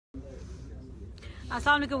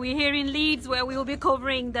Assalamu alaikum. We're here in Leeds where we will be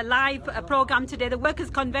covering the live program today, the Workers'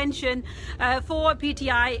 Convention for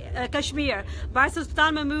PTI Kashmir. Barrister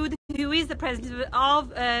Sultan Mahmood, who is the president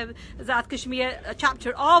of Azad Kashmir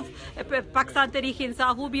chapter of Pakistan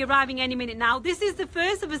Tehreek-e-Insaf, will be arriving any minute now. This is the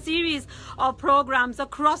first of a series of programs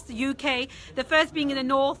across the UK, the first being in the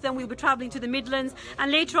north, then we'll be travelling to the Midlands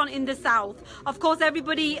and later on in the south. Of course,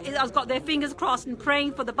 everybody has got their fingers crossed and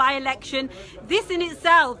praying for the by-election. This in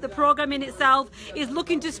itself, the program in itself, is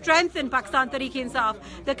looking to strengthen Pakistan Tehreek-e-Insaf.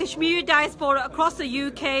 The Kashmir diaspora across the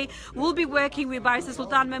UK will be working with Barrister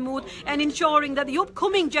Sultan Mahmood and ensuring that the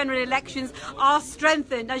upcoming general elections are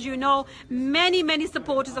strengthened. As you know, many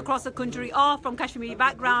supporters across the country are from Kashmiri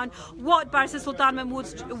background. What Barrister Sultan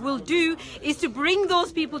Mahmood will do is to bring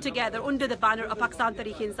those people together under the banner of Pakistan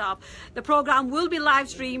Tehreek-e-Insaf. The program will be live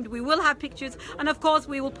streamed, we will have pictures, and of course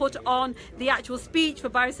we will put on the actual speech for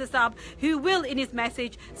Barrister Saab, who will in his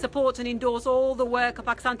message support and endorse all the work of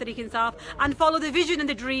Pakistan Tehreek-e-Insaf and follow the vision and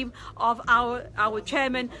the dream of our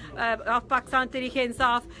chairman of Pakistan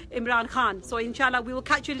Tehreek-e-Insaf, Imran Khan. So inshallah we will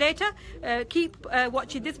catch you later. Keep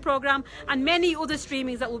watching this program and many other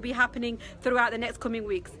streamings that will be happening throughout the next coming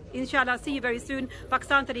weeks. Inshallah, see you very soon.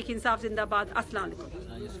 Pakistan Tehreek-e-Insaf Zindabad. Assalamu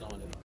alaikum.